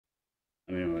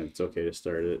when it's okay to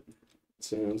start it.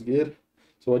 Sounds good.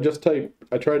 So I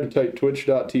tried to type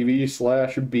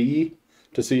twitch.tv/B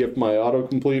to see if my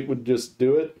autocomplete would just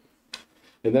do it.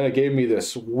 And then it gave me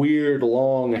this weird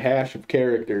long hash of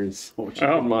characters in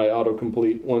my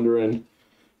autocomplete, wondering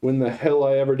when the hell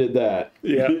I ever did that.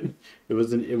 Yeah. It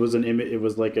was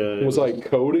like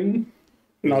coding?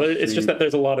 No, it's just that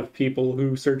there's a lot of people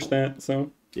who search that,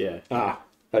 so. Yeah.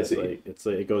 I see. It's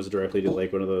like it goes directly to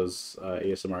like one of those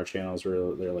ASMR channels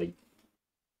where they're like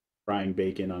frying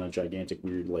bacon on a gigantic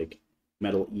weird like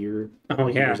metal ear. Oh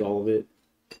yeah. There's all of it.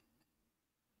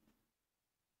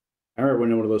 I remember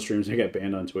when in one of those streams I got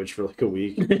banned on Twitch for like a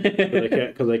week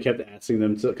because I kept asking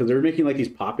them to, because they were making like these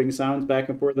popping sounds back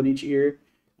and forth on each ear.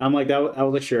 I'm like, I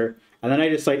was like, sure. And then I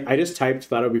just typed,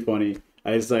 thought it would be funny.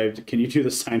 I just typed, can you do the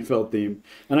Seinfeld theme?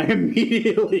 And I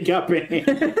immediately got banned.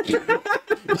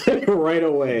 Right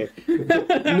away.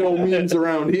 No memes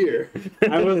around here.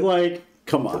 I was like,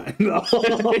 come on.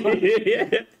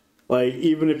 Like,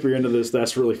 even if you're into this,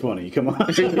 that's really funny. Come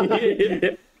on.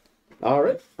 All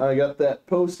right, I got that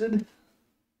posted.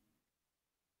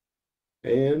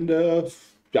 And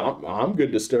I'm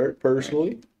good to start,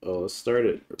 personally. Oh, let's start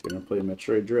it. We're going to play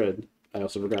Metroid Dread. I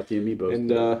also forgot the amiibos.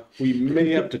 And we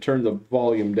may have to turn the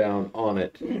volume down on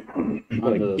it.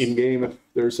 Like in-game, if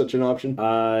there's such an option.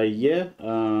 Yeah.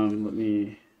 Let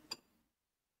me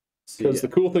see. Because the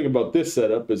cool thing about this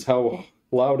setup is how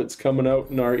loud it's coming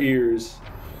out in our ears.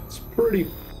 It's pretty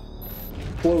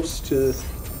close to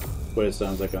what it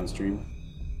sounds like on stream.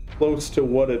 Close to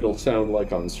what it'll sound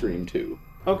like on stream, too.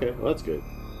 Okay, well, that's good.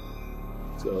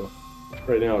 So,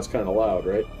 right now it's kind of loud,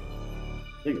 right?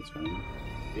 I think it's fine.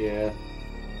 Yeah.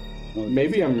 Well,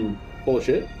 maybe I'm full of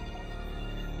shit.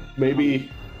 Maybe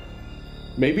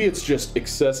it's just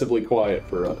excessively quiet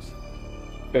for us.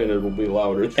 And it will be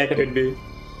louder. That could be.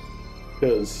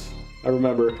 Because I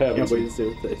remember having... Can't wait to see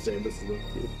what they say this is up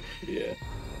to. Yeah.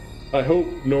 I hope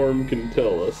Norm can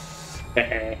tell us.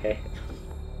 Because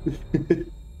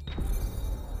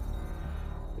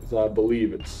I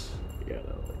believe it's... Yeah,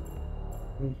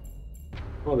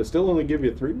 oh, they still only give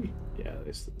you 3? Yeah,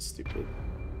 they're stupid.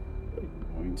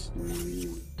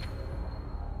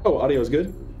 Oh, audio's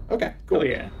good? Okay, cool. Oh,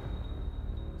 yeah.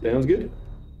 Sounds good.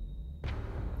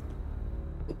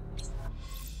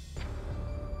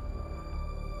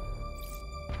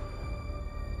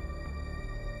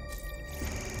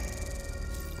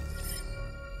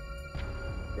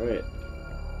 Right.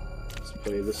 Let's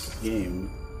play this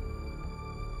game.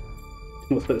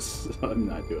 I'm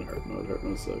not doing hard mode. Hard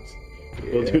mode sucks.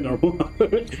 Yeah. We'll do normal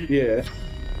mode. Yeah.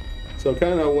 So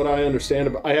kind of what I understand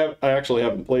about... I actually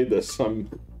haven't played this. I'm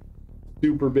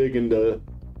super big into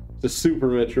the Super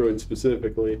Metroid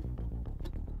specifically.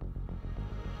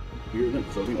 Virulent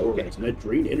floating organs that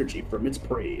drain energy from its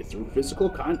prey through physical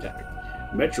contact.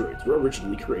 Metroids were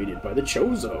originally created by the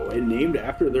Chozo and named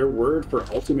after their word for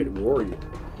ultimate warrior.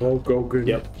 Oh, go good.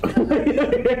 Yep.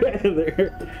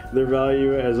 their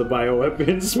value as a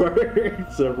bioweapon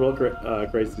sparked several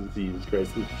crises,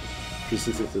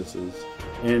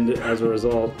 and as a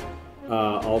result,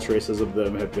 all traces of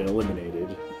them have been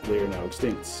eliminated. They are now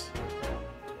extinct.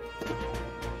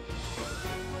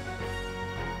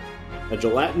 A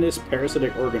gelatinous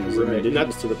parasitic organism. Right.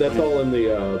 That's all in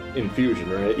the infusion,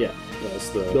 right? Yeah.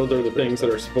 Those are the things that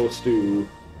are supposed to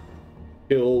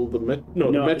kill the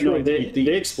Metroid.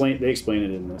 They explain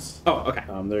it in this. Oh, okay.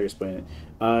 They explain it.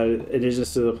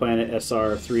 Indigenous to the planet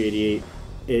SR-388,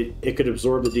 it could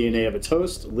absorb the DNA of its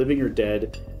host, living or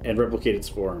dead, and replicate its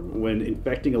form. When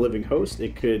infecting a living host,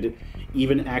 it could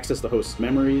even access the host's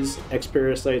memories.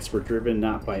 X-parasites were driven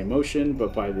not by emotion,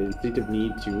 but by the instinctive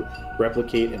need to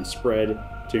replicate and spread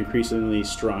to increasingly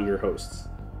stronger hosts.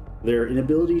 Their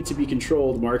inability to be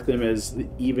controlled marked them as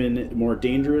even more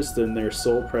dangerous than their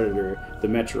sole predator, the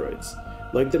Metroids.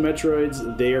 Like the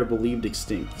Metroids, they are believed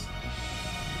extinct.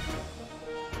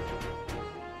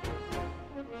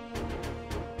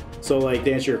 So, like,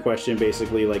 to answer your question,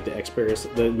 basically, like, the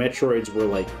Metroids were,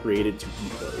 like, created to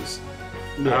eat those.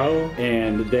 No.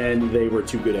 And then they were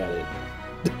too good at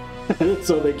it.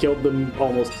 So they killed them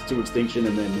almost to extinction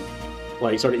and then,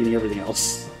 like, started eating everything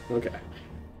else. Okay.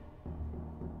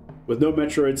 With no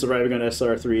Metroid surviving on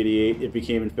SR-388, it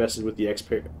became infested with the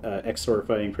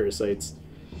X-horrifying parasites.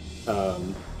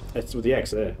 That's with the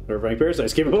X, horrifying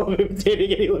parasites capable of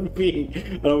imitating any living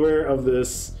being. Unaware of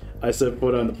this, I set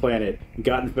foot on the planet,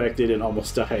 got infected, and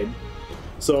almost died.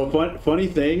 So, funny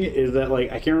thing is that,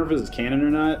 like, I can't remember if this is canon or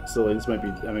not, so like,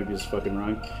 I might be just fucking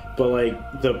wrong. But,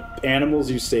 like, the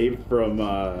animals you saved from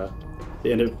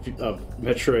the end of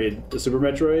Metroid, the Super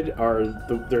Metroid,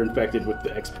 they're infected with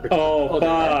the X. Oh,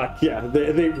 fuck. Yeah,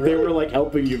 they were like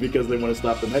helping you because they want to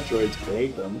stop the Metroids. They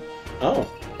hate them. Oh.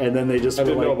 And then they just I were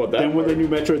didn't know like, about that then when part. the new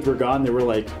Metroids were gone, they were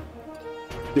like,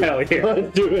 Hell yeah.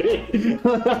 let's do it.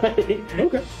 Okay.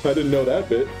 I didn't know that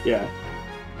bit. Yeah.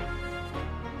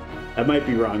 I might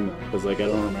be wrong though, because like I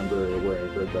don't remember where I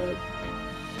heard that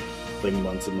like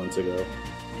months and months ago.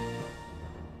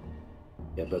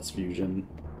 Yeah, that's fusion.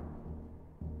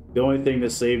 The only thing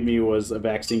that saved me was a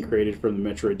vaccine created from the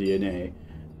Metroid DNA,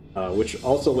 which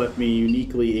also left me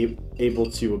uniquely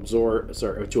able to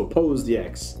oppose the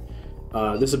X.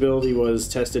 This ability was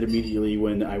tested immediately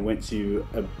when I went to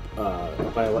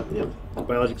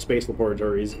Biologic Space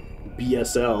Laboratories,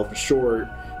 BSL for short,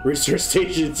 research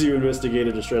station to investigate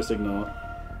a distress signal.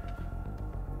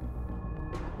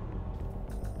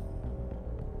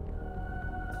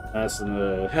 That's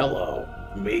the... Hello,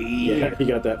 me. Yeah, he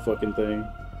got that fucking thing.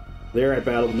 There I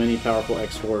battled many powerful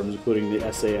X forms, including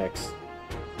the SAX,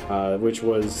 which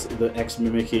was the X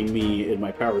mimicking me in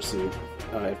my power suit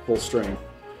at full strength.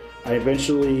 I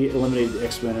eventually eliminated the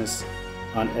X-Menace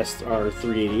on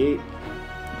SR-388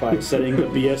 by setting the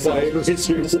BSL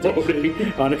research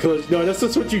station on a collision. No, that's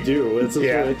just what you do. It's just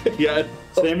Yeah.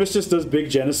 Samus just does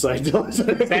big genocide.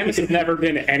 Samus has never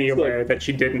been anywhere that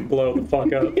she didn't blow the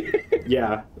fuck up.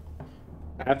 Yeah.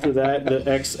 After that, the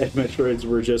X and Metroids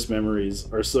were just memories,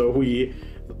 or so we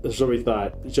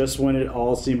thought. Just when it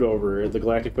all seemed over, the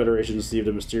Galactic Federation received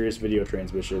a mysterious video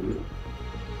transmission.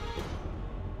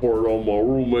 Or on my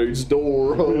roommate's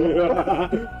door.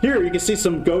 Here, you can see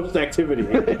some ghost activity.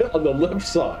 On the left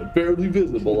side, barely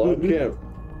visible on camera.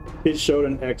 It showed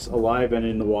an X alive and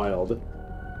in the wild.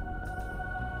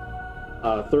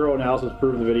 Thorough analysis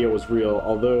proved the video was real,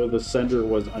 although the sender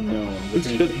was unknown. It's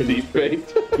just deep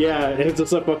faked. Yeah, it's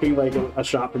just a fucking like a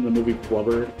shot from the movie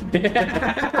Flubber.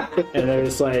 And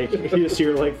it's like you just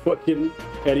hear like fucking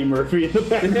Eddie Murphy in the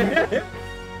background.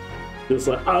 Just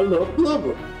like, I love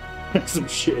Flubber. Some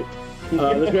shit.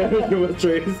 This guy was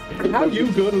Trace. How you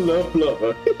gonna love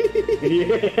Flubber?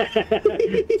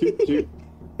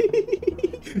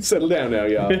 Yeah. Settle down now,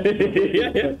 y'all.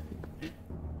 Yeah.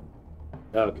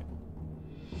 Okay.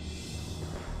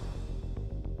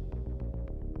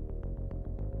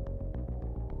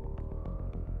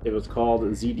 It was called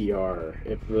ZDR.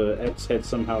 If the X had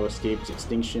somehow escaped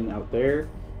extinction out there,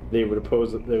 they would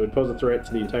pose a threat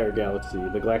to the entire galaxy.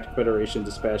 The Galactic Federation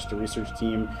dispatched a research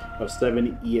team of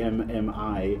 7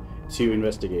 EMMI to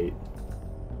investigate.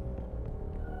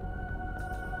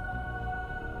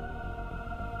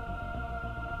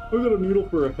 I got a needle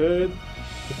for a head.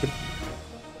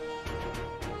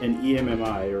 An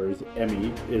EMMI, or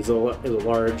EMI, is a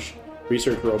large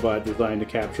research robot designed to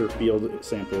capture field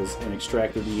samples and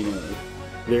extract the DNA.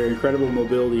 Their incredible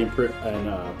mobility and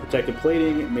protective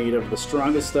plating, made of the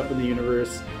strongest stuff in the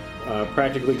universe,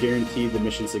 practically guaranteed the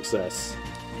mission success.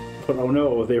 But oh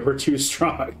no, they were too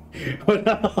strong. But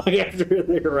not long after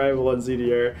their arrival on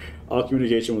ZDR, all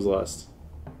communication was lost.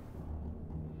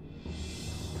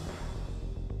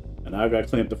 And now I gotta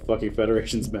clean up the fucking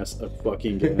Federation's mess of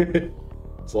fucking game.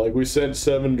 It's like we sent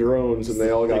 7 drones and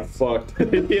they all got fucked.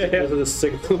 Yeah, those are the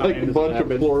 6 Like a bunch of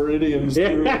Floridians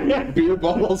threw beer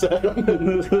bottles at them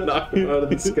and knocked them out of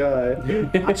the sky.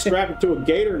 I strapped it to a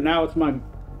gator, and now it's my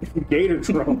gator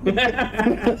drone. What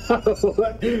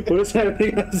is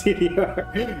happening on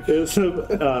CDR? Is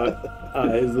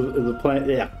the planet?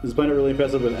 Yeah, is the planet really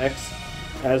infested with X?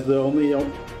 As the only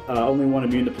one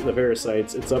immune to the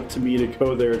parasites, it's up to me to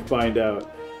go there and find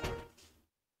out.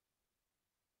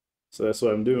 So that's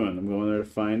what I'm doing. I'm going there to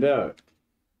find out.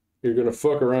 You're gonna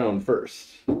fuck around first.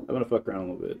 I'm gonna fuck around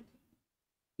a little bit.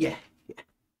 Yeah.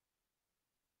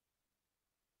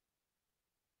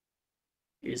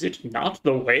 Is it not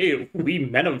the way of we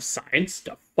men of science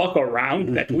to fuck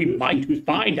around that we might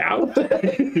find out?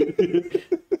 This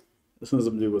has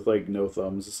something to do with like no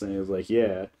thumbs. The saying is like,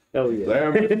 yeah, hell yeah.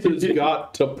 Samus has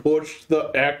got to push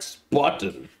the X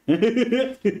button.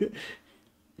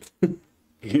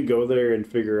 You can go there and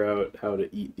figure out how to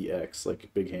eat the X like a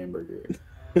big hamburger.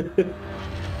 We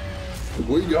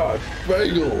got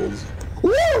bagels.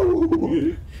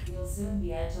 Woo! You'll soon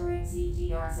be entering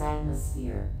ZDR's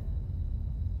atmosphere.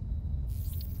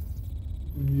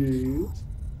 Yes.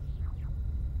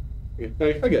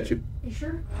 I got you. You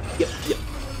sure? Yep.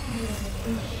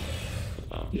 The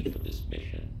foundation of this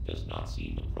mission does not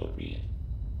seem appropriate.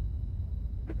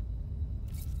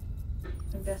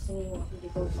 I'm guessing you want me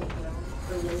to go somewhere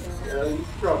else or lay down.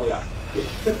 Probably not.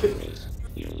 The risk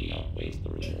clearly outweighs the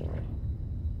reward.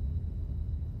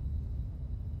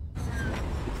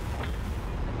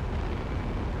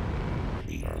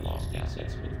 Treat our lost assets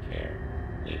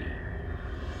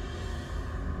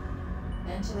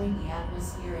Entering the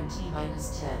atmosphere in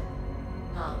T-minus 10,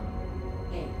 9,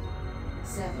 8,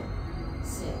 7,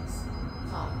 6,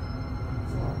 5,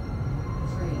 4,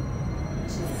 3,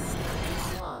 2,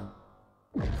 1.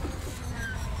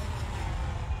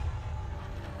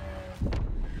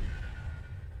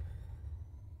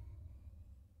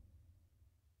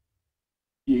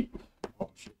 Yeet. Oh,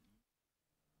 shit.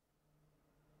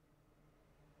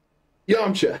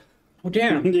 Yamcha! Oh,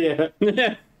 damn.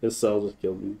 Yeah. His cell just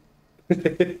killed me.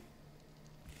 Fucking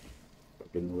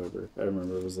whoever. I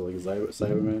remember it was like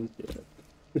Cyberman.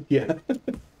 Yeah. Yeah.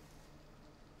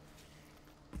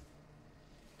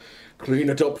 Clean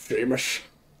it up, Seamus.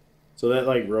 So that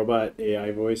like robot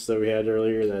AI voice that we had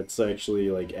earlier, that's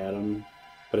actually like Adam,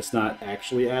 but it's not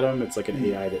actually Adam. It's like an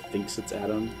AI that thinks it's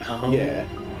Adam. Oh. Yeah.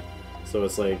 So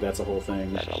it's like that's a whole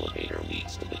thing. That elevator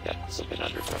leads to the depths of an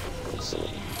underground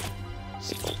facility.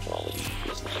 Signal quality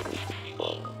is likely to be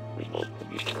low. Remote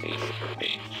communication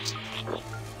remains difficult.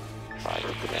 Try to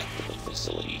connect to the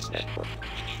facility's network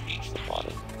when you reach the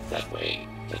bottom. That way,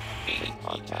 you can gain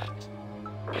contact.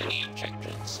 Many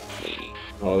objections, lady.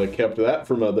 Oh, they kept that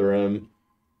from other I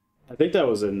think that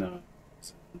was in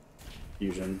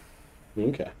Fusion.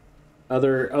 Okay.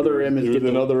 Other M is There's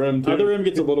another M too. Other M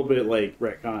gets a little bit like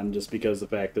retcon just because the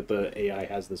fact that the AI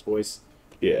has this voice.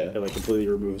 Yeah. It like completely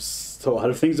removes a lot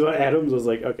of things about Adams. I was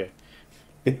like, okay.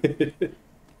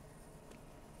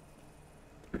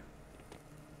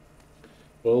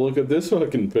 Well, look at this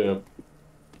fucking pimp.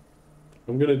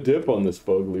 I'm gonna dip on this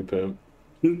fugly pimp.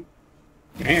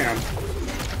 Damn.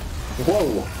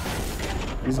 Whoa!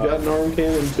 He's got an arm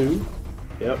cannon too?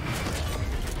 Yep.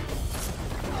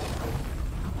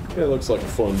 Yeah, looks like a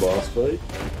fun boss fight.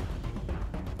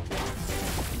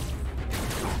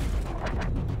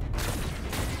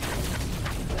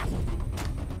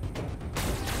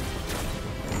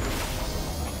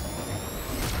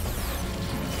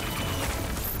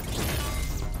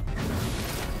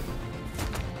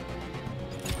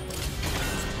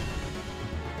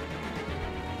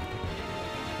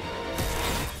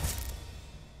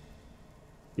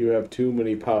 You have too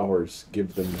many powers.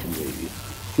 Give them to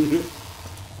me.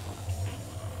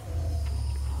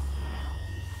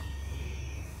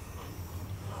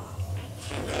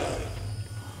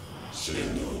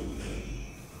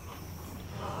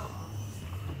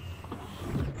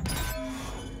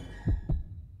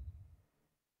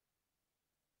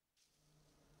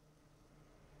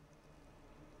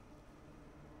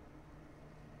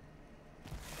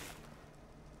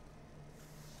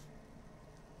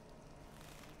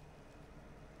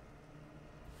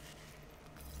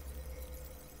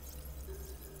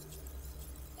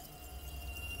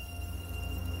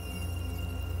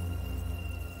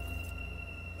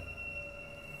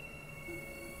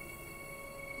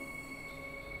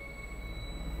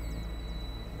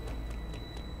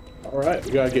 Alright,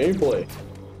 we got gameplay.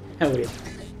 Hell yeah.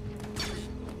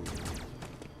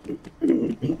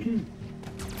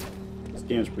 This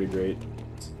game's pretty great.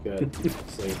 It's got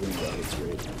slavery, but it's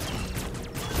great.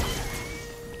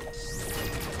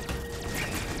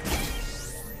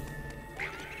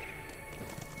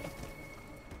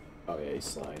 Oh yeah, he's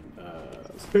sliding.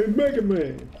 Hey, Mega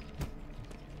Man!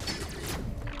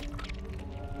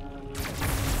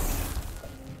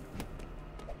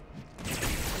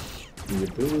 The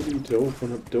ability to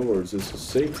open up doors is a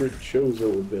sacred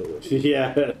Chozo ability.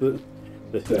 Yeah,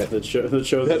 the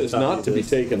show That is not to be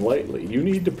taken lightly. You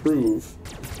need to prove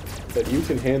that you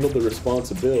can handle the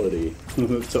responsibility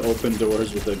to open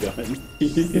doors with a gun.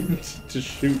 to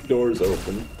shoot doors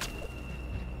open.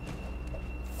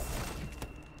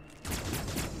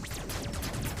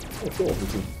 Oh, cool.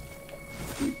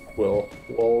 Well,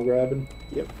 wall grabbing.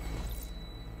 Yep.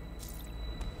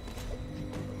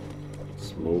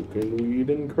 Smoking weed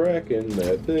and cracking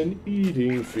that, then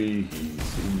eating feces.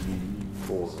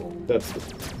 That's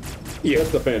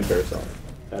the fanfare song.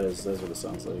 That's what it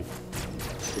sounds like.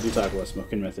 We do talk about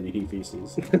smoking meth and eating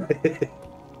feces. The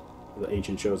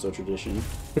ancient Chozo tradition.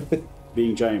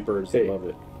 Being giant birds, they love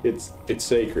it. It's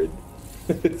sacred.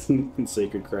 It's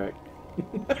sacred crack.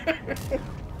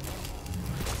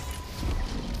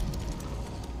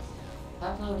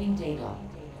 Uploading data.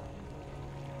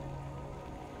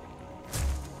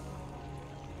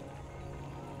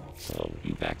 So,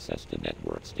 you've accessed a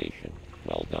network station.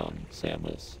 Well done,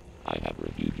 Samus. I have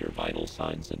reviewed your vital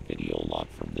signs and video log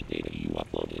from the data you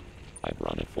uploaded. I've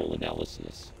run a full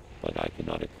analysis, but I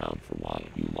cannot account for why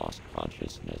you lost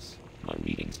consciousness. My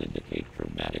readings indicate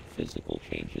dramatic physical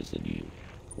changes in you.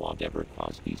 Whatever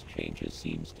caused these changes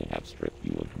seems to have stripped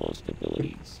you of most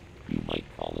abilities. You might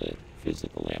call it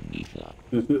physical amnesia.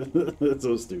 That's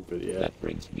so stupid, yeah. That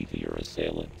brings me to your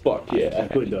assailant. Fuck I'm yeah.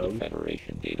 checking dumb. the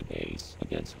Federation database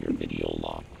against your video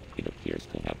log. It appears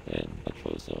to have been a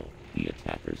Chozo. The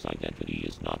attacker's identity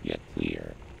is not yet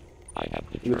clear. I have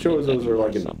The determined that Chozos you are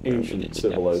like an somewhere within ancient the depths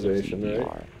of civilization, right?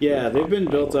 CPR. Yeah, Your they've been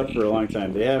top built up priority for a long should be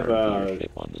time. to They have, return to your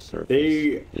ship on the surface.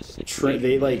 they This situation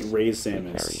they like is raised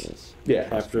Samus precarious. Yeah.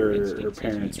 Trust your after her instincts as you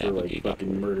parents were like navigate fucking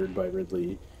upward. murdered by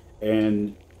Ridley,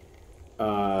 and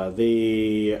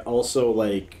they also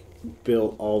like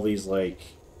built all these like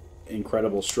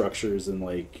incredible structures and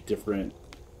like different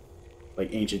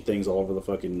like ancient things all over the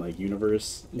fucking like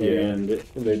universe. Yeah. And And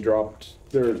they dropped.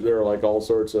 There are like all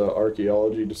sorts of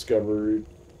archaeology discoveries.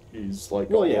 Like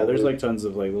well, all yeah, there's over. like tons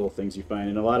of like little things you find,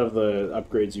 and a lot of the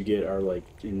upgrades you get are like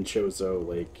in Chozo,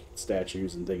 like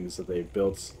statues and things that they've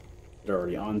built that are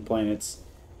already on planets.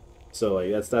 So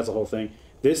like that's a whole thing.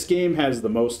 This game has the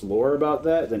most lore about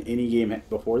that than any game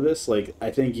before this. Like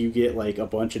I think you get like a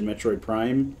bunch in Metroid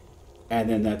Prime, and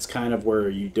then that's kind of where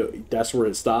you do. That's where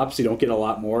it stops. You don't get a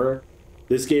lot more.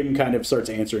 This game kind of starts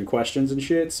answering questions and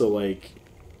shit. So like,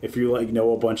 if you like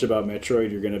know a bunch about Metroid,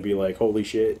 you're gonna be like, holy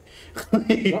shit!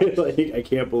 Like I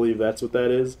can't believe that's what that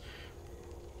is.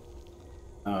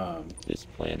 This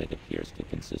planet appears to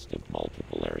consist of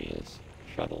multiple areas.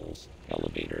 Shuttles,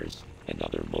 elevators, and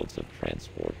other modes of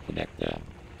transport connect them.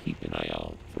 Keep an eye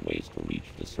out for ways to reach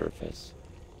the surface.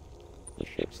 The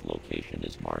ship's location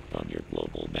is marked on your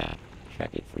global map.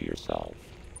 Check it for yourself.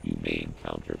 You may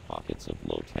encounter pockets of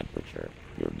low temperature.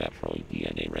 Your Metroid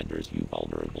DNA renders you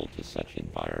vulnerable to such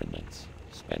environments.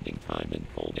 Spending time in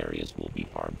cold areas will be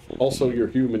harmful. to Also, you. your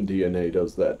human DNA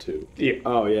does that too. Yeah.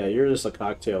 Oh yeah, you're just a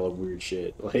cocktail of weird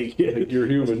shit. Like Like, your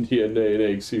human DNA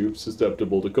makes you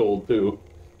susceptible to cold too.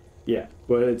 yeah,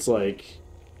 but it's like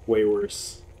way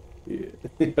worse. Yeah.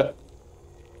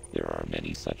 There are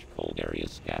many such cold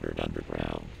areas scattered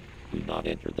underground. Do not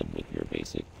enter them with your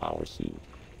basic power suit.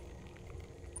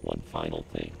 One final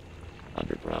thing.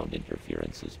 Underground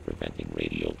interference is preventing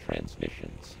radio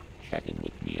transmissions. Check in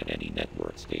with me at any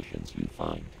network stations you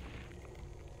find.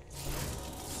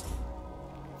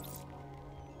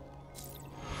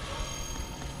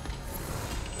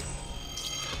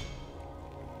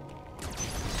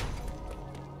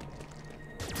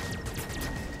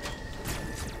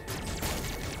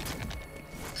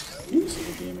 You see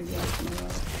the game again.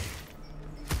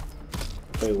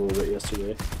 Played a little bit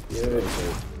yesterday. Yeah.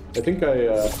 I think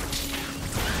I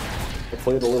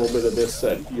played a little bit of this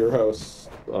at your house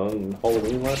on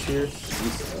Halloween last year,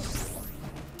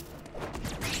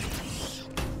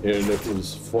 and it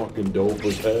was fucking dope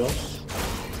as hell.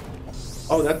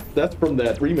 Oh, that's from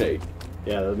that remake.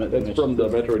 Yeah, That's from the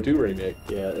Metroid 2 remake.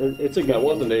 Yeah, it's a good. That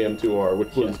was an AM2R,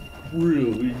 which was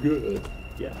really good.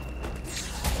 Yeah.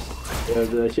 Yeah,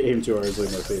 the AM2R is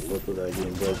like my favorite for that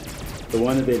game, but the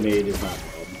one that they made is not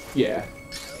bad. Yeah.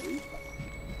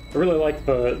 I really like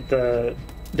the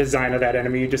design of that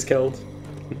enemy you just killed.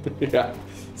 Yeah.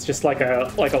 It's just like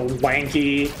a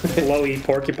lanky, flowy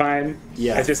porcupine.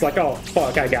 Yeah. It's just like, oh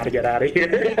fuck, I gotta get out of here.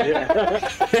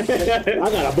 I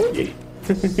got a boogie.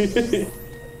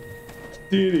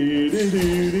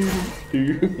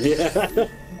 Yeah.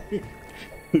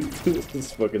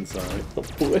 This fucking song.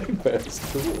 Way past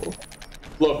cool.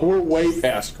 Look, we're way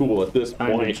past cool at this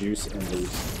Time to point. juice and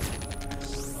lose.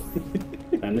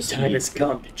 Time to Time has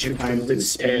come to juke Time to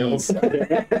its tails.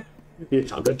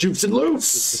 Time to juice and loose.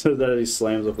 So that he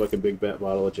slams a fucking big bat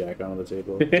bottle of Jack onto the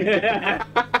table.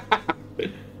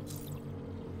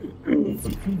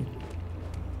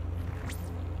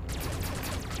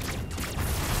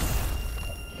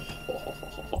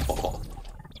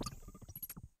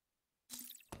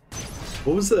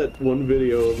 What was that one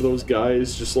video of those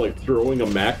guys just like throwing a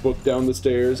MacBook down the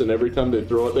stairs, and every time they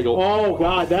throw it, they go, Oh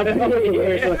god, that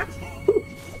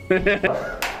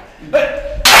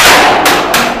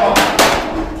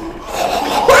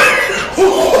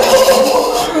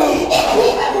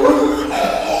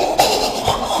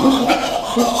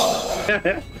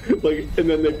like, and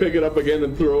then they pick it up again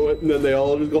and throw it, and then they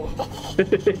all just go.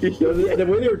 the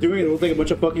way they were doing it, it looked like a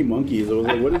bunch of fucking monkeys. I was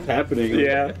like, what is happening?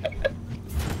 Yeah.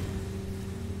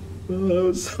 Oh, that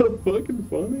was so fucking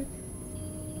funny.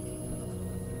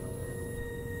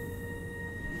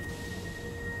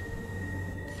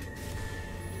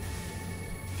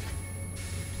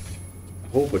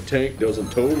 I hope a tank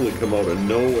doesn't totally come out of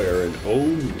nowhere and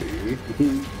own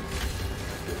me.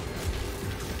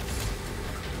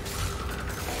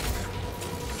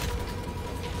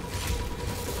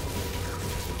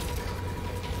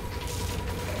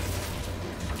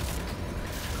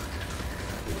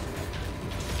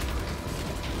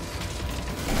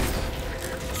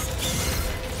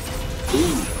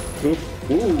 Ooh.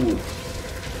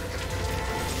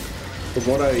 From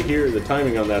what I hear, the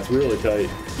timing on that's really tight.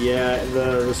 Yeah,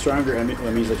 the stronger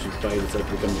enemies that you fight, it's like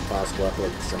becomes impossible after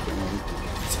like the second one.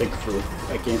 It's like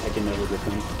I can never get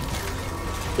them.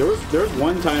 There was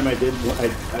one time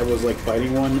I was like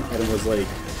fighting one and it was like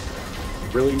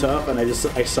really tough, and I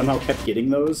somehow kept getting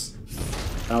those,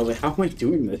 and I was like, how am I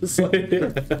doing this?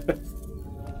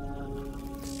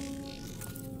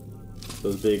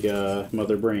 Those big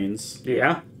mother brains.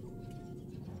 Yeah.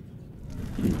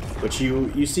 But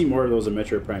you see more of those in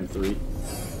Metroid Prime 3.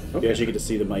 Okay. You actually get to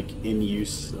see them like in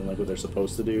use and like what they're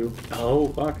supposed to do. Oh,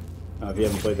 fuck. If you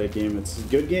haven't played that game, it's a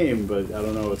good game, but I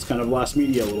don't know, it's kind of lost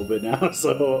media a little bit now,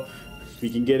 so if you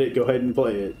can get it, go ahead and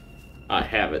play it. I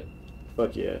have it.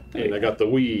 Fuck yeah. And I got the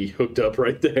Wii hooked up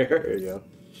right there. There you go.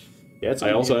 Yeah, it's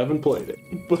I also haven't played it,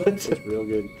 but it's real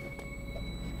good.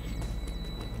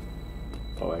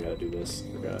 Oh, I gotta do this.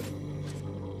 Forgot.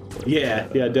 yeah,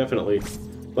 definitely.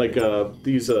 Like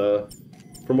these,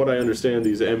 from what I understand,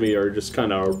 these Emmy are just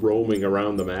kind of roaming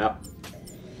around the map,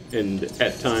 and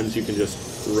at times you can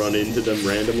just run into them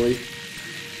randomly.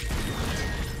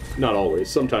 Not always.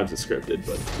 Sometimes it's scripted,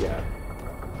 but Yeah.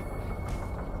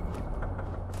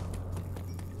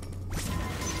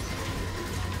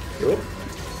 oh.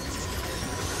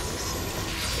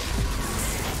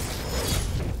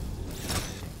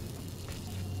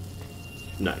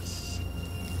 Nice.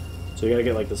 So you gotta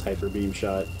get like this hyper beam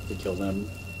shot to kill them.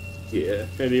 Yeah,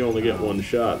 and you only get one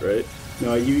shot, right?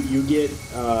 No, you get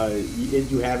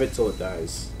you have it till it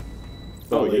dies.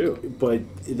 Oh, But, you like, do?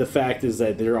 But the fact is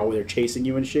that they're chasing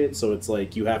you and shit, so it's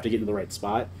like you have to get in the right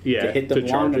spot Yeah, to hit them to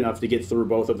charge long it. enough to get through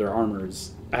both of their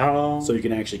armors, Oh. so you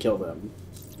can actually kill them.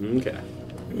 Okay.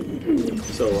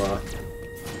 So,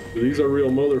 these are real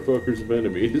motherfuckers of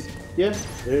enemies. Yeah,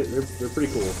 they're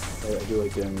pretty cool. I do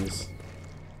like the enemies.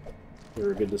 They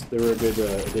were a good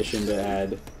addition to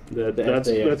add.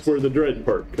 That's where the dread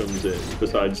part comes in,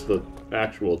 besides the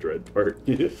actual dread part.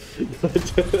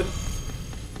 But,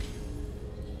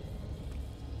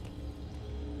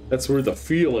 that's where the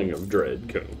feeling of dread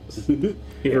comes,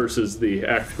 versus the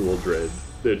actual dread,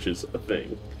 which is a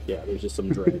thing. Yeah, there's just some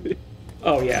dread.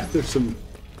 Oh, yeah. There's some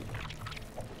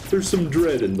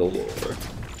dread in the lore.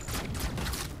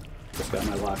 Just got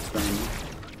my lock screen.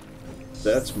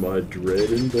 That's my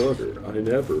dread and butter. I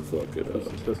never fuck it up.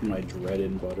 That's my dread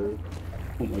and butter.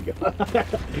 Oh my god.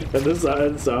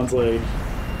 That sounds like...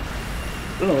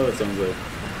 I don't know what that sounds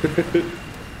like.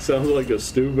 Sounds like a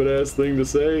stupid ass thing to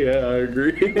say. Yeah, I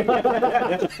agree.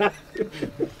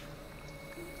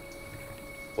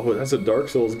 Oh, that's a Dark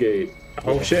Souls gate.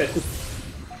 Oh, shit.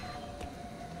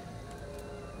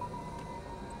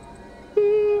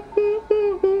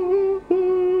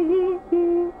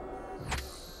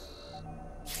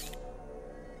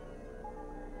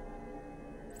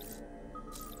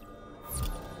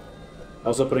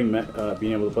 Also putting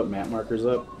being able to put map markers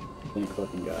up, thank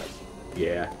fucking god.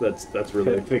 Yeah, that's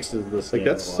really It fixes this. like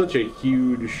that's such a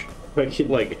huge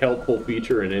like helpful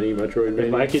feature in any Metroid If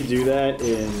game. I could do that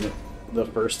in the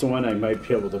first one, I might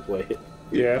be able to play it.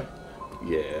 Yeah.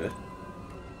 Yeah.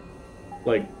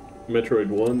 Like Metroid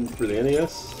 1 for the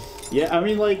NES? Yeah, I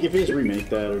mean, like, if you just remake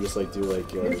that or just, like, do, like,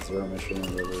 Zero Mission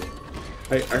or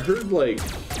whatever. I heard, like...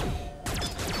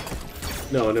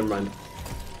 No, never mind.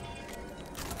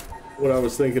 What I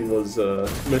was thinking was,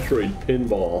 Metroid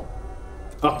Pinball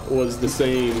was the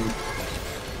same,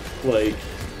 like,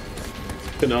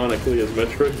 canonically as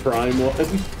Metroid Prime 1.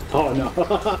 Oh, no.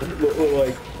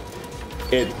 Like,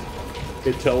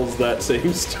 it tells that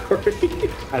same story.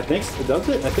 I think so. Does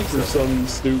it? I think For so. some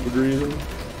stupid reason.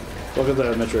 Well, because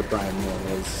that Metroid Prime 1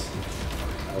 was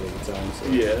out of the time, so.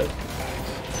 Yeah.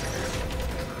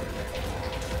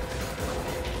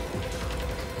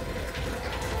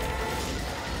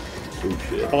 Oh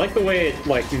shit. I like the way it,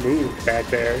 like, moved back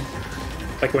there.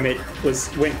 Like, when it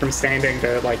went from standing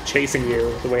to, like, chasing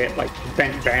you, the way it, like,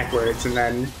 bent backwards and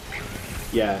then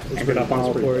Yeah. it's ended pretty- up on it's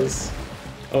all pretty fours.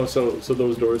 Oh, so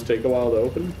those doors take a while to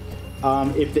open?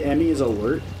 dope. If the Emmy is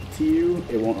alert to you,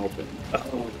 it won't open.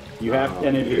 You have,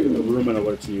 and if the room an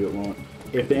alert to you, it won't.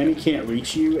 If the Emmy can't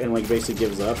reach you and like basically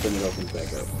gives up, then it opens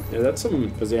back up. Yeah, that's some.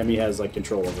 Because the Emmy has like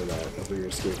control over that, over your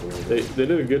escape or whatever. They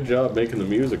did a good job making the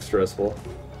music stressful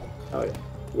Oh yeah.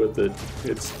 with it.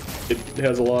 It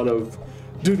has a lot of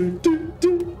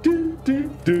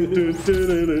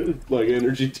like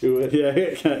energy to it.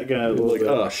 Yeah, kind of a little Like, bit.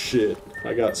 oh shit,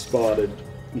 I got spotted.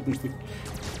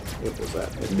 What was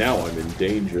that? And now I'm in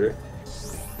danger.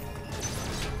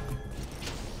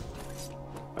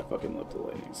 I fucking love the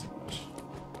lightning so much.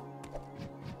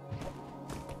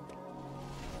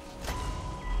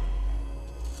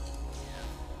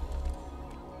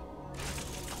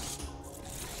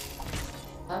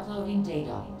 Uploading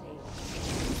data.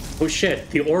 Oh shit,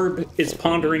 the orb is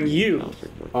pondering you.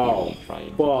 Oh,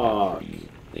 fuck.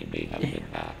 They may have been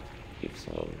hacked. If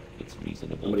so, it's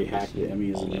reasonable. Somebody to hacked the assume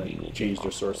Emmys all and Emmy will like be changed their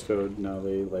lost. source code. Now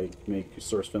they like make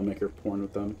source filmmaker porn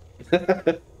with them.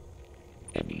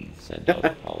 Emmy send out a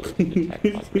caller to detect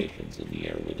vibrations in the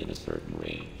air within a certain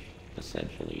range.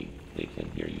 Essentially, they can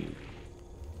hear you.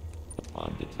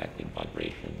 Upon detecting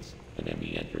vibrations, an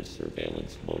Emmy enters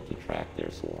surveillance mode to track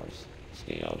their source.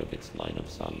 Stay out of its line of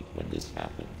sight when this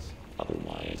happens.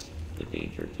 Otherwise, the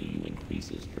danger to you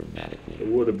increases dramatically. It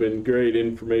would have been great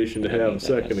information to An have Emmy a that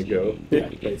second has ago. seen you Yeah,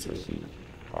 navigate basically. pursuit.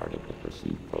 Part of the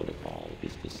pursuit protocol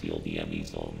is to seal the Emmy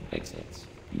zone exits.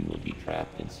 You will be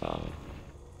trapped inside.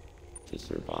 To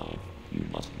survive, you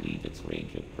must leave its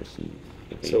range of pursuit.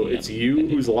 So it's you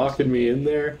who's locking me in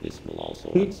there? This will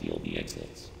also unseal the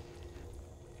exits.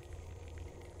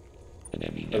 An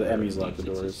Emmy Oh, the never Emmys lock the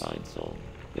leaves its doors. assigned zone.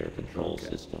 Their control Okay.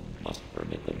 system must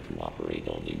permit them to operate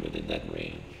only within that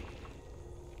range.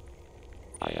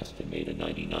 I estimate a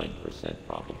 99%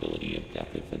 probability of death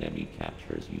if an Emmy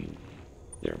captures you.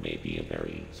 There may be a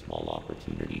very small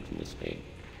opportunity to escape,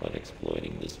 but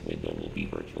exploiting this window will be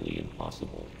virtually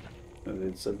impossible. And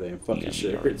it's a damn The fucking Emmy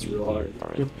shit. are It's real hard.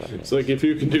 current weapons. It's like if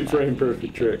you can do frame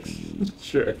perfect That will be tricks. used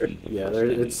Sure. to defeat the Yeah, first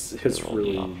there, Emmy. it's Your only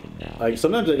really option now like is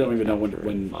sometimes to I don't even know when capture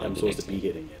and find I'm an supposed to be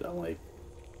exit. getting it. I'm like,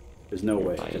 there's no Your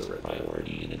way to do highest it right now.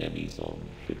 priority in an Emmy zone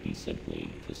should be simply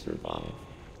to survive.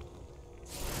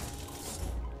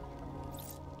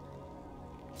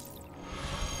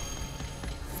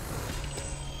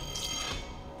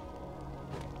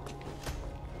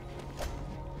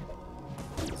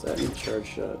 Is that a charge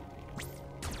shot?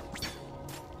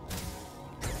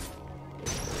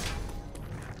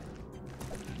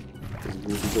 This is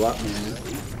Goofy Glop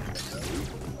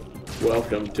Man.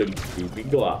 Welcome to Goofy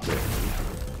Glop.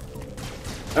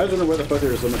 I was wondering where the fuck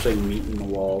there was so much like meat in the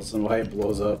walls and why it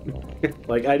blows up.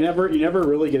 Like you never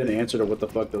really get an answer to what the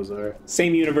fuck those are.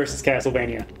 Same universe as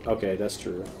Castlevania. Okay, that's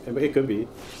true. It could be.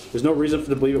 There's no reason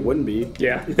to believe it wouldn't be.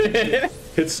 Yeah.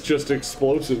 It's just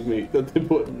explosive meat that they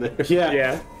put in there. Yeah.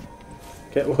 Yeah.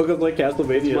 Welcome to like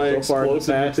Castlevania My so far in the explosive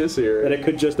past rotisserie. that it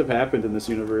could just have happened in this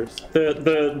universe.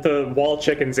 The wall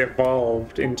chickens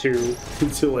evolved into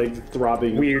Into like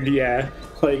throbbing, weird, yeah,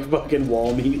 like fucking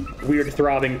wall meat. weird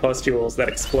throbbing pustules that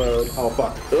explode. Oh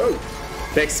fuck. Oh!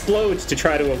 They explode to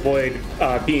try to avoid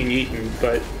being eaten,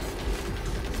 but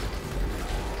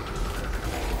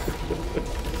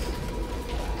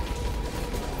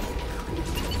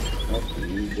Oh, you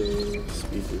need the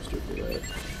speed booster for that.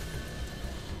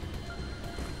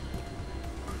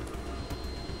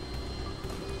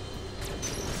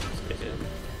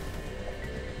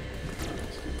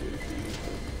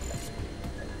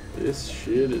 This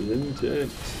shit is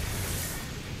intense.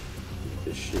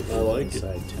 This shit I like it.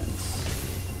 inside tense.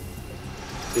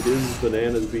 It is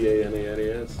bananas,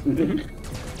 B-A-N-A-N-E-S.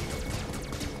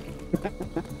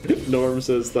 Norm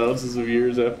says thousands of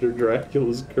years after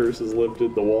Dracula's curse is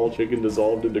lifted, the wall chicken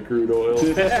dissolved into crude oil.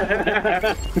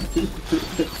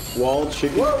 Wall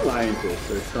chicken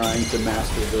scientists are trying to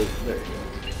master the there you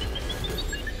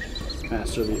go.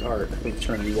 Master the art of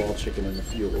turning wall chicken into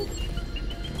fuel.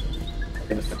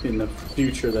 In the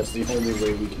future, that's the only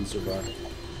way we can survive.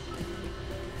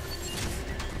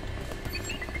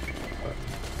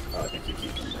 Oh, I think you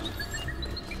keep them down.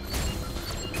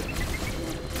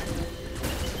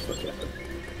 Fuck yeah.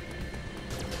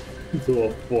 The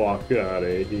fuck out of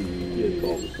Get here.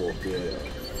 called the fuck yeah.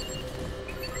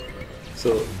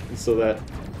 So that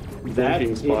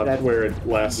drinking spot that- where it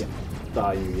last Yeah.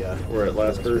 Thaw you, yeah. where it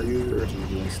last hurt you. Hurt you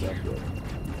doing stuff,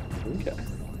 yeah. Okay.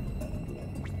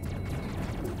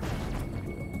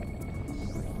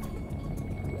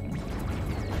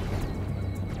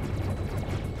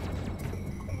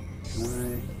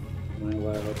 Am I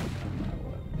allowed? I'm not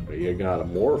allowed. But you got a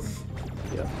morph.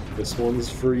 Yeah. This one's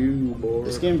for you, boy.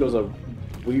 This game goes a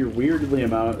weirdly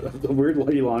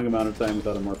long amount of time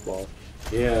without a morph ball.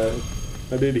 Yeah,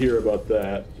 I did hear about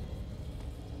that.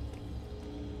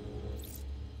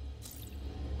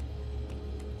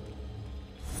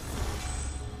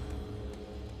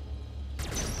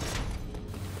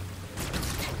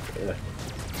 Yeah.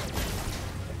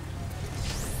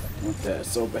 I want that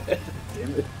so bad.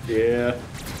 Damn it. Yeah,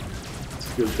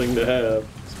 it's a good thing to have,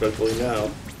 especially now.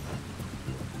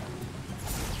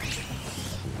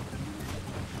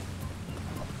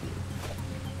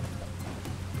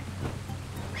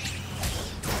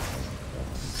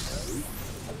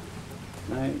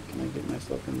 Can I get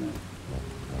myself in there?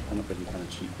 I don't know if I can kind of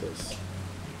cheat this.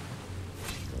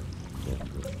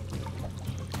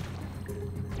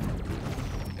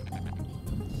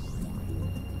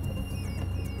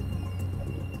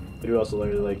 I do also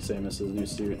really like Samus's new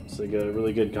suit. It's like a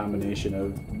really good combination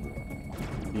of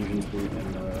fusion suit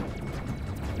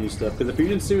and new stuff. Because the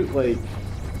fusion suit, like,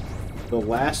 the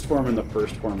last form and the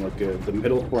first form look good. The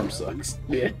middle form sucks.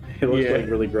 Yeah. It looks Yeah. like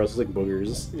really gross. It's like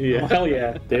boogers. Oh, hell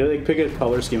yeah. They like pick a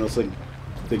color scheme. It's like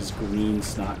this green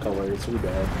snot color. It's really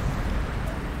bad.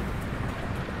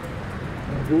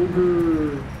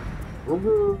 Booger.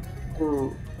 Booger.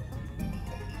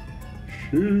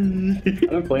 I've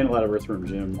been playing a lot of Earthworm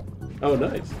Jim. Oh,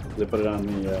 nice. They put it on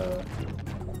the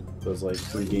those like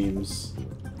free games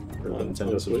for the On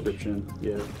Nintendo Switch? subscription.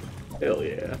 Yeah. Hell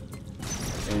yeah.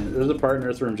 And there's a part in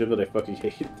Earthworm Jim that I fucking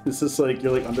hate. This is like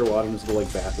you're like underwater and this little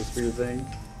like bathysphere thing,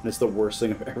 and it's the worst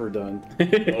thing I've ever done.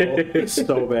 It's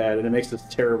so bad, and it makes this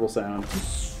terrible sound.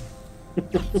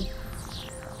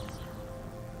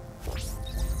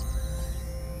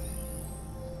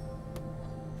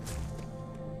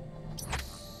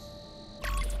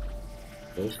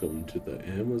 Welcome to the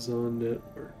Amazon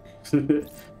network.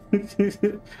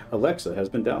 Alexa has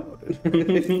been downloaded.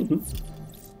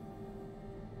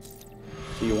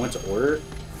 Do you want to order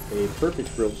a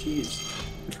perfect grilled cheese?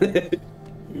 I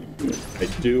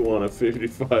do want a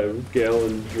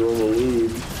 55-gallon drum of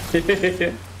lube.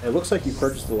 It looks like you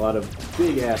purchased a lot of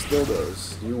big ass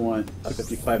dildos. Do you want a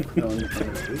 55 gallon?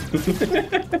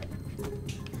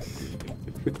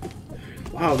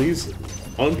 Wow, these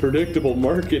unpredictable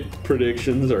market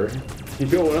predictions are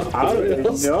going up. How do the they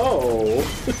rails. know?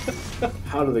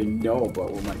 How do they know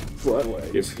about what my butt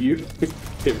weighs? If you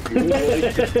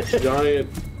like giant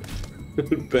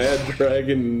bad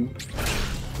dragon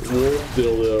wolf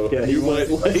dildo, Yeah, you might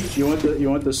like. You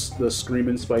want the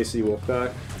screaming spicy wolf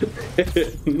cock?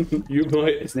 You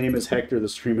might. His name is Hector, the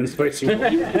screaming spicy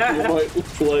wolf. You might like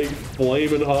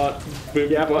flaming hot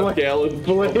 55-gallon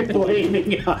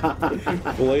Flaming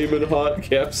hot. flaming hot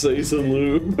capsaicin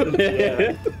lube.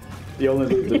 Yeah. The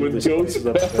only the With spices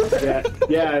ghost up there.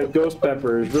 Yeah, ghost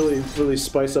peppers really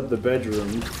spice up the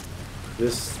bedroom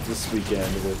this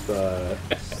weekend with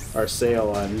our sale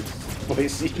on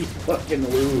spicy fucking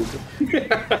lube.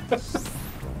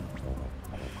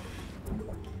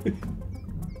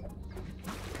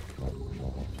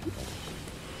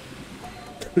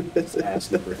 It's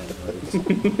asking for him.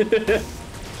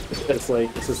 It's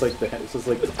just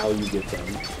like how you get them.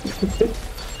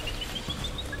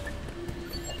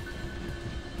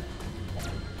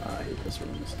 I hate this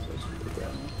room. This is pretty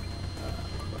bad.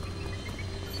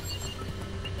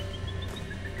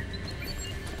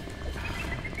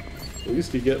 At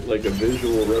least you get like a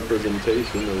visual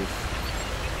representation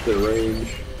of the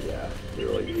range. Yeah. They're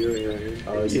like hearing range.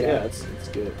 Oh, yeah, it's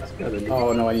good.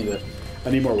 Oh no, I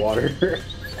need more water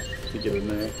to get in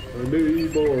there. I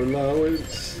need more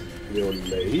allowance. Your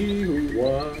lady.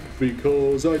 Why?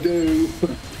 Because I do.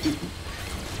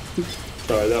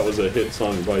 Sorry, that was a hit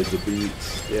song by The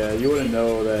Beats. Yeah, you wouldn't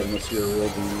know that unless you're a real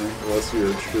gamer. Unless you're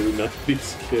a true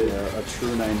 90s kid. Yeah, a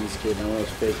true 90s kid, not one of those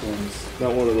fake ones.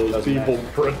 Not one of those Doesn't people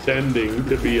matter. pretending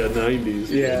to be a 90s kid.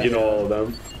 Yeah. You know all of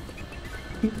them.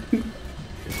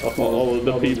 All of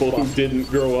the people who didn't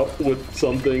grow up with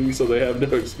something, so they have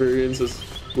no experiences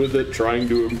with it, trying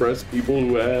to impress people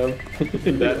who have.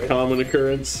 That common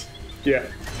occurrence. Yeah.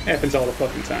 Happens all the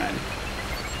fucking time.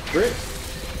 Great.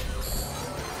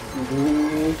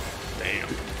 Damn.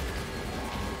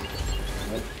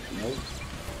 Nope.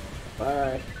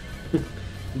 Bye.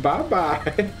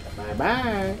 Bye-bye.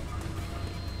 Bye.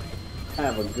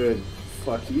 Have a good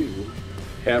fuck you.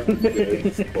 Have a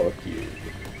good fuck you.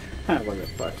 Have a good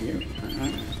fuck you.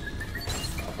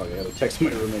 Oh, fuck, I gotta text my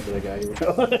roommate that I got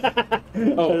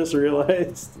you. I just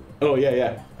realized. Oh,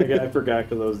 yeah. I forgot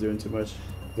because I was doing too much.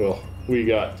 Well, we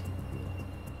got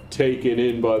taken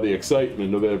in by the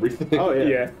excitement of everything. Oh, yeah.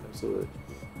 Yeah. Absolutely.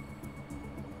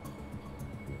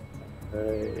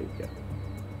 There you go.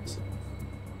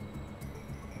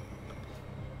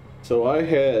 So I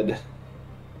had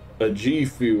a G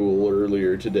Fuel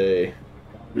earlier today,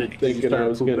 thinking I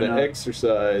was going to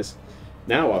exercise.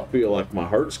 Now I feel like my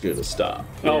heart's going to stop.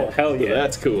 Oh, hell So yeah.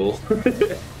 that's cool.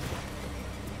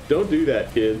 Don't do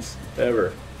that, kids.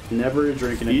 Ever. Never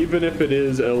drinking it. Even if it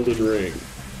is Elden Ring.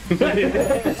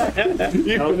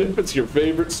 Even if it's your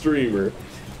favorite streamer.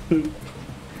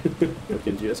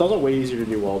 It's also way easier to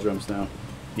do wall jumps now.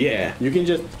 Yeah. You can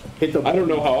just hit the. I don't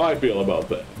know how I feel about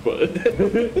that,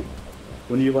 but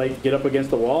When you like get up against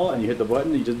the wall and you hit the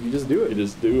button, you just do it. you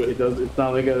just do It it. does. It's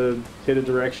not like a hit a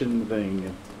direction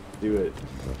thing. Do it,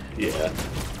 Yeah.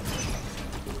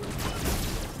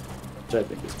 which I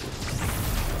think is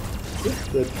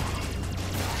good.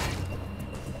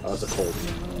 Oh, it's a cold.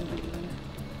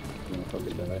 I'm gonna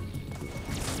fucking die.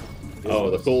 Oh,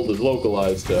 the cold is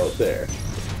localized out there.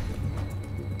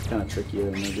 kind of trickier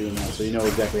when they're doing that, so you know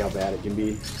exactly how bad it can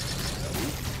be.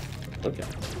 Okay.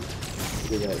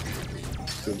 Do that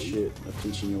good shit of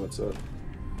teaching you what's up.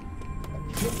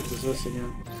 What is this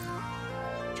again?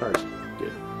 Charge.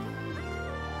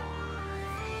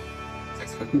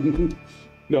 Good.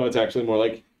 No, it's actually more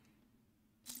like...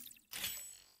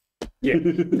 Yeah.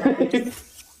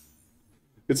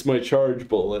 It's my charge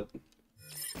bullet.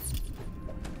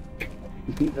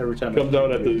 Every time Comes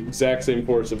out at the exact same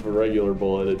force of a regular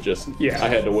bullet, it just... Yeah. I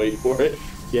had to wait for it.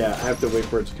 Yeah, I have to wait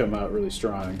for it to come out really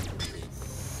strong.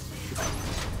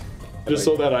 Just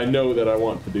so that I know that I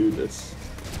want to do this.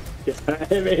 Yeah,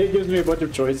 it gives me a bunch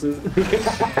of choices.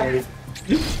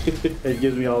 It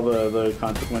gives me all the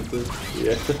consequences.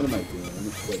 Yeah. What am I doing?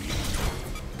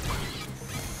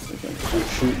 You're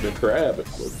shooting a crab, it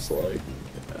looks like.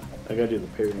 Yeah, I gotta do the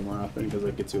parry more often because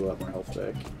that gets you a lot more health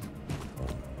back.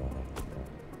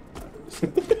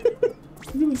 Look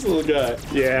at this little guy.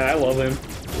 Yeah, I love him.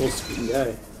 Little squeaky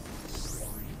guy.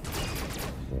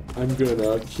 I'm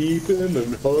gonna keep him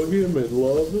and hug him and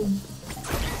love him.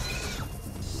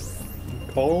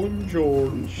 Call him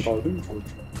George. Call him George.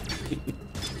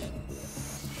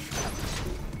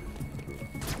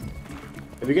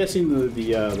 Have you guys seen the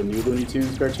new Looney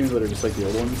Tunes cartoons that are just like the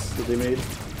old ones that they made?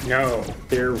 No.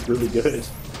 They're really good.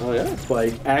 Oh yeah?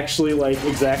 Like, actually, like,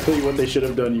 exactly what they should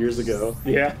have done years ago.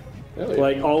 Yeah. Hell yeah.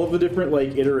 Like, all of the different,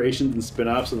 like, iterations and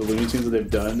spin-offs of the Looney Tunes that they've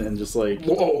done, and just, like...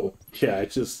 Whoa! Yeah,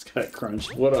 it just got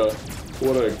crunched. What a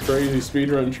crazy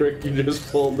speedrun trick you just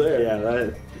pulled there.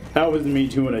 Yeah, that was me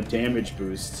doing a damage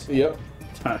boost. Yep.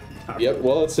 Yep,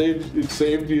 well, it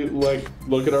saved you, like,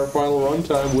 look at our final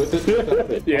runtime with it. Without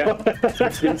it. Yeah.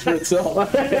 It speaks for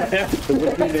itself.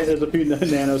 There's a few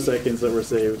nanoseconds that were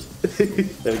saved.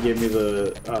 That gave me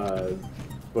the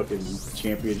fucking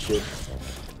championship.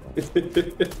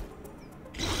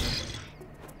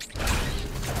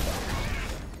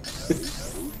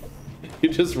 You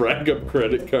just rack up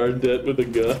credit card debt with a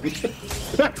gun.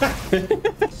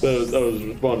 that was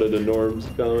responded to Norm's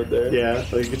comment there. Yeah,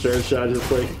 like a charge shot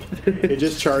just like it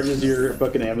just charges your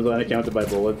fucking Amazon account to buy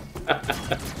bullets.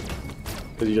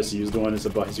 Because you just used one,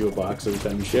 it buys you a box every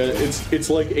time you shoot. Yeah, it's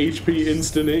like HP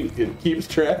Instant Ink. It keeps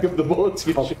track of the bullets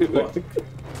you shoot.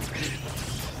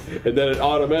 And then it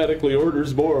automatically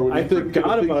orders more. When I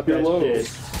forgot about that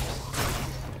shit.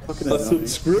 A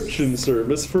subscription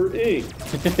service for ink.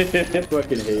 I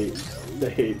fucking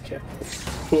hate cat.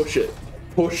 Push it.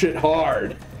 Push it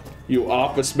hard. You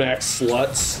Office Max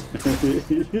sluts.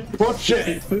 Push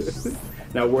it.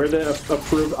 Now wear the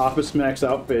approved Office Max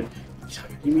outfit.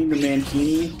 You mean the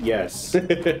mankini? Yes.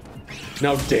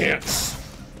 Now dance.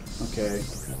 Okay.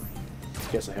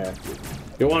 Guess I have to.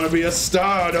 You want to be a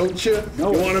star, don't you?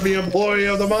 No. You want to be Employee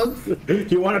of the Month?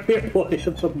 You want to be Employee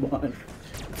of the Month?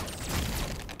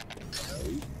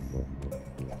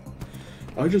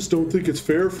 I just don't think it's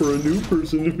fair for a new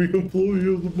person to be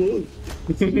Employee of the Month.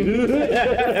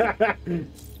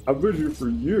 I've been here for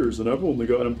years and I've only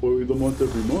got Employee of the Month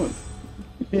every month.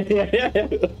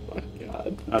 Oh my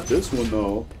god. Not this one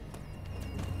though.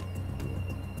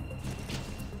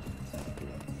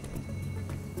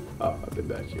 Oh, I've been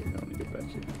back here. I want to get back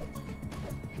here.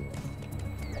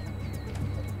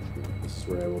 This is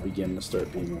where I will begin to start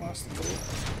being lost in the world.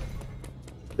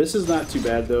 This is not too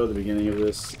bad though. The beginning of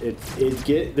this,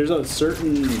 there's a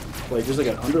certain there's like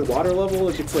an underwater level.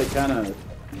 It gets like kind of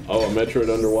Oh, a Metroid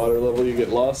underwater level you get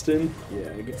lost in? yeah,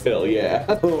 it gets Hell yeah.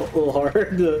 a little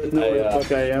hard to know where the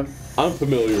fuck I am. I'm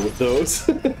familiar with those.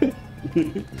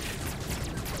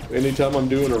 Anytime I'm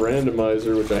doing a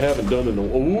randomizer, which I haven't done in a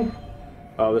ooh.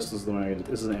 Oh, this is the one.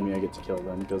 This is an enemy I get to kill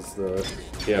then because the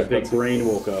Yeah, big brain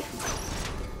woke up.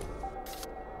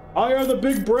 I are the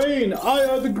big brain. I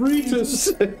are the Greetus.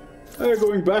 I are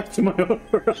going back to my own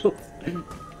world,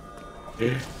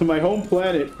 to my home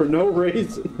planet for no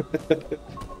reason.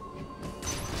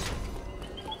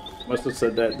 Must have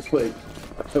said that like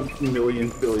a million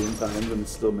billion times, and it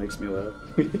still makes me laugh.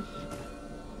 Oh,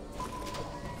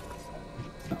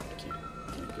 I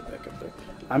can't get back up there.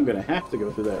 I'm gonna have to go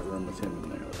through that room with him in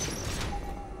there.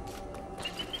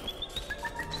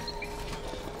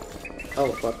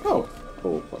 Oh fuck! Oh.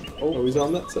 Oh, fuck. Oh, he's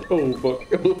on that side. Oh, fuck.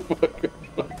 Oh, fuck.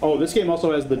 Oh, this game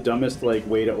also has the dumbest like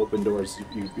way to open doors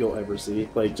you'll ever see.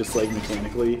 Like just like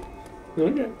mechanically,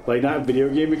 Okay. like not video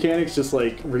game mechanics, just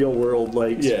like real world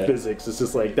like Yeah. physics. It's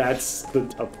just like that's the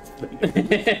dumbest thing.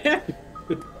 There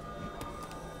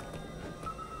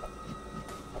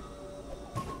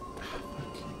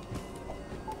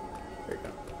you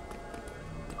go.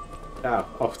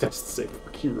 Oh, that's the same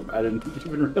fucking room. I didn't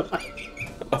even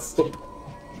realize.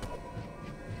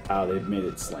 Oh, they've made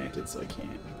it slanted, so I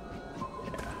can't.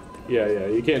 Yeah,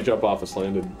 you can't jump off a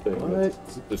slanted thing. What?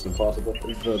 It's just impossible.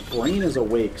 The brain is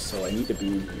awake, so I need to be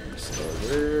in here. So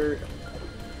where?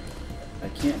 I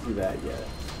can't do that yet.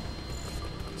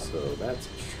 So that's a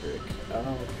trick. Oh,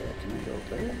 okay. Can I go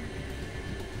there?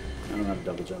 I don't have a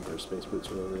double jump or space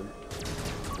boots or whatever.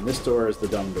 And this door is the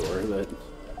dumb door that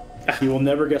you will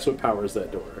never guess what powers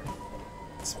that door.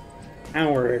 It's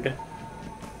powered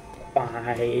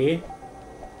by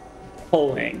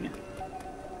pulling.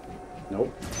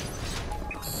 Nope.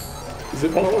 Is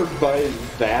it powered by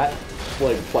that,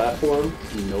 like, platform?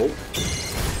 Nope.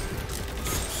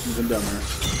 Even dumber.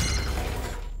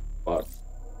 Fuck.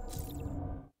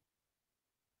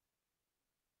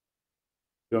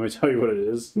 You want me to tell you what it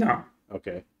is? No.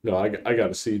 Okay. No, I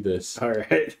gotta see this. All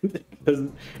right.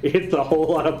 It's a whole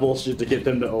lot of bullshit to get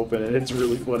them to open, and it's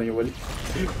really funny when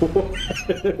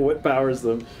what powers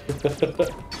them.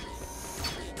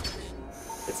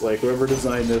 It's like whoever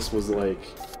designed this was like,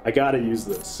 I gotta use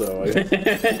this, so.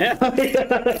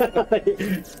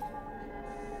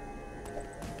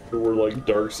 We're like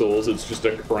Dark Souls. It's just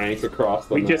a crank across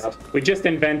the map. We just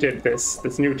invented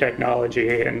this new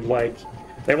technology, and like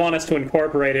they want us to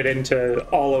incorporate it into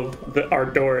all of our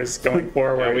doors going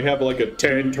forward. Yeah, we have like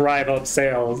to drive up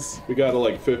sales. We got a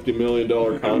like $50 million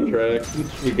contract.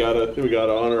 we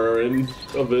gotta honor our end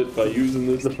of it by using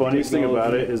this. The funniest thing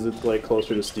about it is it's like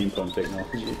closer to steampunk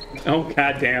technology. Oh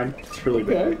goddamn! It's really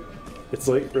bad. It's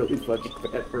like really fucking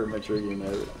bad for a Metroid game.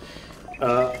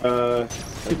 Okay.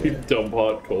 You dump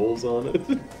hot coals on it.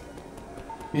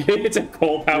 It's a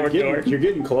coal-powered door. You're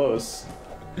getting close.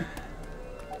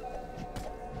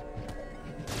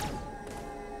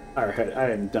 Alright,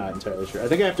 I am not entirely sure. I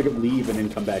think I have to leave and then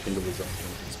come back into the zone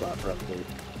spot, probably.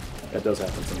 That does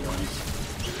happen sometimes.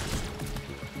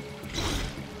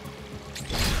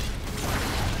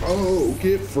 Oh,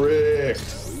 get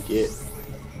fricked! Get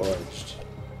fudged.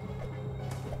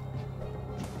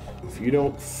 If you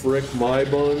don't frick my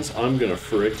buns, I'm gonna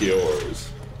frick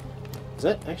yours. Is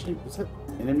that actually, was that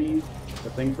enemy a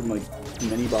thing from like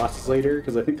many bosses later?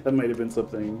 Because I think that might have been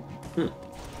something.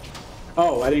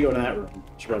 Oh, I didn't go in that room.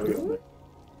 Should probably go in there.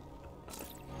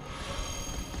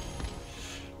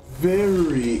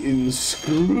 Very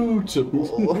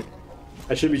inscrutable.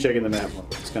 I should be checking the map more.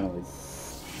 It's kind of like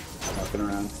walking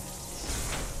around.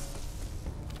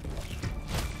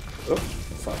 Oh,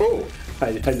 fuck. Oh,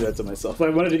 I did that to myself. I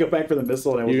wanted to go back for the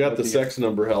missile. And I you got wasn't the sex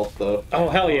number health though. Oh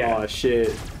hell yeah! Oh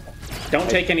shit! Don't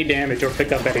take any damage or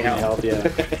pick up any health. Yeah.